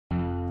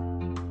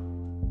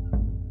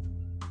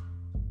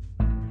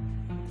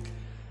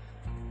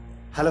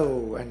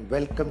Hello and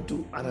welcome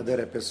to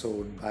another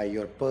episode by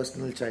your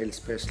personal child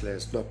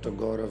specialist, Dr.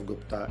 Gaurav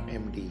Gupta,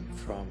 MD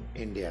from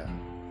India.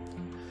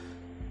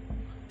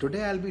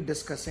 Today I'll be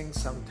discussing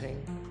something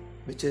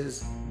which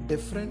is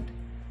different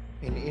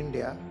in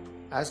India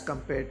as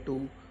compared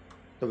to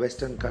the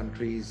Western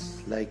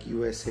countries like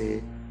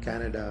USA,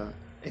 Canada,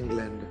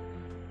 England,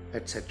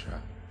 etc.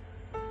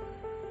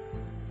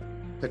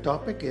 The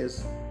topic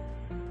is,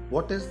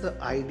 what is the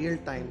ideal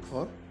time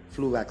for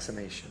flu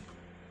vaccination?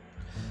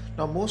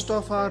 Now, most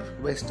of our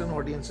Western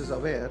audience is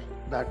aware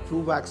that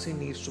flu vaccine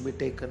needs to be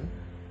taken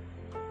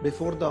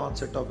before the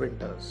onset of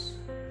winters.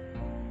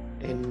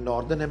 In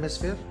Northern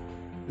Hemisphere,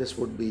 this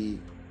would be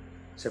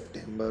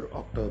September,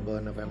 October,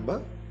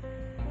 November,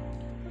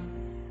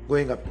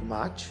 going up to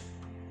March.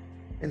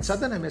 In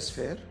Southern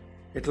Hemisphere,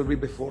 it will be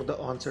before the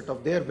onset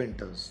of their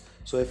winters.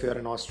 So if you are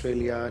in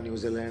Australia, New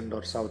Zealand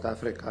or South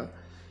Africa,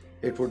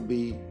 it would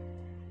be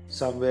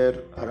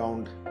somewhere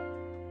around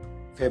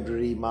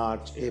February,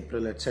 March,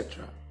 April,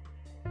 etc.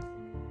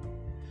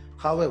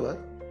 However,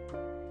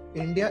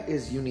 India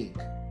is unique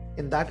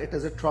in that it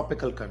is a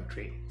tropical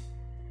country.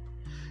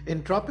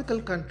 In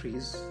tropical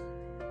countries,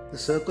 the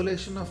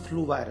circulation of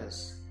flu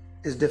virus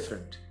is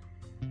different.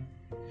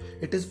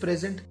 It is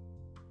present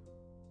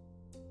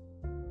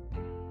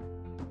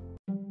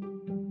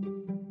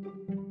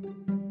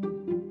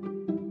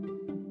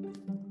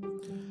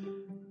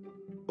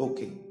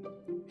Okay,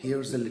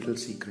 here's a little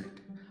secret.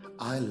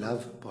 I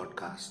love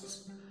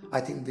podcasts. I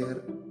think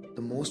they're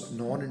the most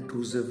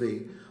non-intrusive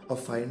way of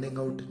finding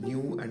out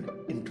new and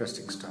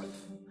interesting stuff.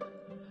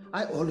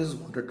 I always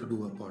wanted to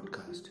do a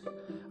podcast.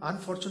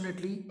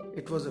 Unfortunately,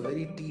 it was a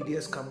very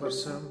tedious,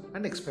 cumbersome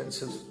and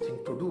expensive thing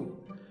to do.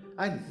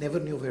 I never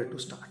knew where to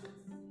start.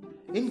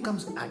 In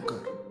comes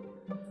Anchor,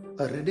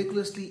 a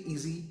ridiculously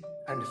easy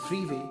and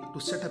free way to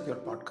set up your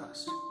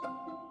podcast.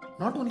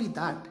 Not only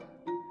that,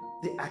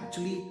 they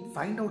actually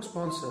find out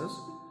sponsors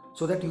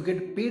so that you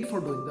get paid for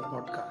doing the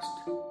podcast.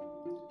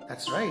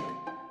 That's right.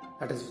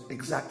 That is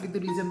exactly the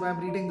reason why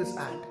I'm reading this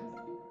ad.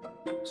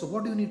 So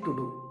what do you need to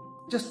do?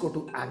 Just go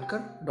to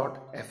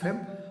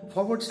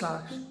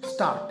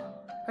anchor.fm/start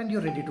and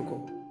you're ready to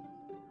go.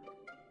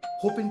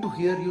 Hoping to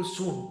hear you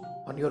soon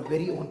on your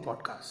very own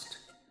podcast.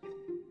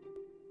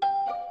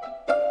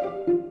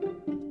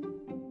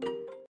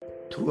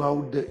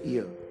 Throughout the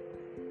year.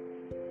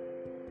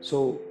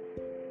 So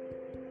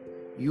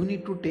you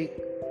need to take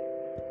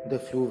the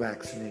flu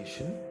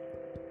vaccination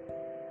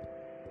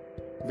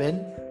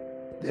when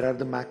there are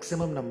the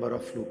maximum number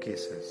of flu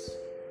cases.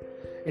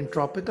 In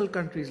tropical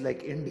countries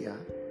like India,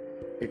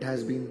 it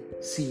has been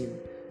seen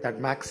that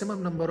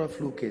maximum number of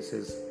flu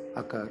cases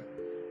occur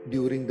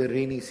during the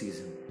rainy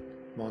season,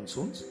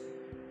 monsoons,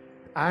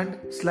 and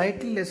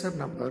slightly lesser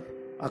number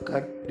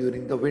occur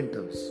during the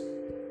winters.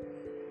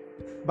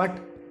 But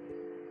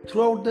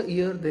throughout the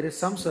year, there is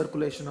some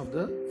circulation of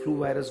the flu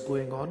virus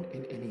going on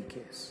in any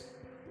case.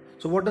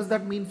 So what does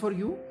that mean for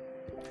you?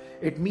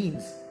 It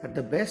means that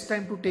the best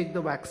time to take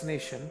the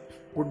vaccination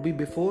would be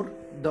before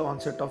the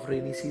onset of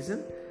rainy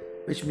season,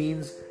 which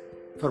means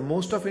for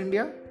most of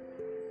India,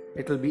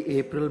 it will be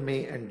April,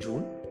 May and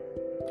June.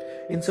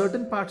 In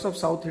certain parts of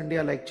South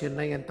India like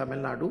Chennai and Tamil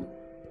Nadu,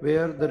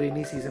 where the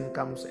rainy season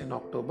comes in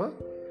October,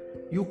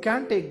 you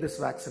can take this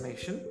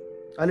vaccination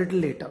a little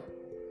later.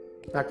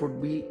 That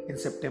would be in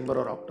September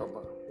or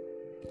October.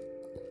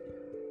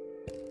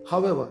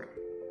 However,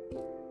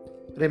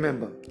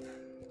 remember,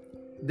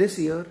 this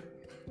year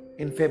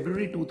in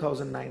February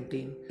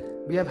 2019,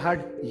 we have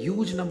had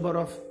huge number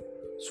of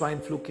swine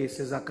flu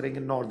cases occurring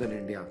in northern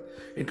India,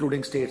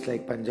 including states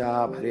like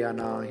Punjab,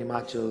 Haryana,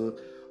 Himachal,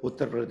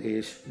 Uttar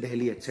Pradesh,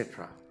 Delhi,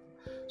 etc.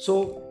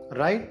 So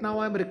right now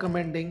I'm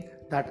recommending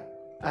that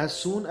as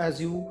soon as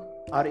you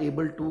are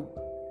able to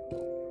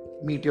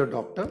meet your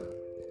doctor,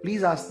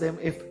 please ask them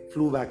if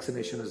flu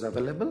vaccination is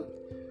available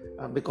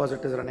because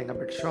it is running a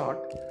bit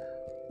short,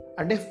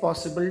 and if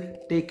possible,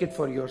 take it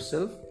for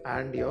yourself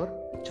and your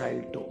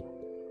child too.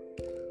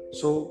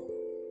 So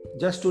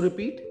just to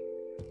repeat,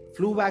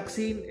 flu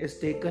vaccine is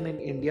taken in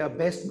India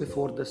best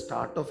before the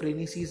start of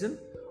rainy season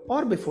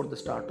or before the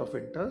start of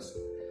winters.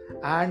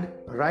 And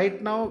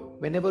right now,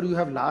 whenever you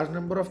have large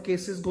number of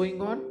cases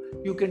going on,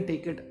 you can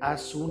take it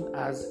as soon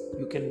as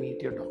you can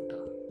meet your doctor.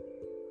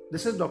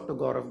 This is Dr.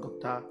 Gaurav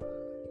Gupta,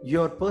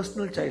 your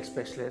personal child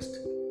specialist,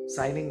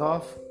 signing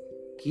off.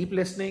 Keep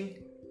listening,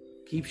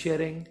 keep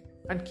sharing,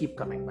 and keep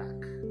coming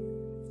back.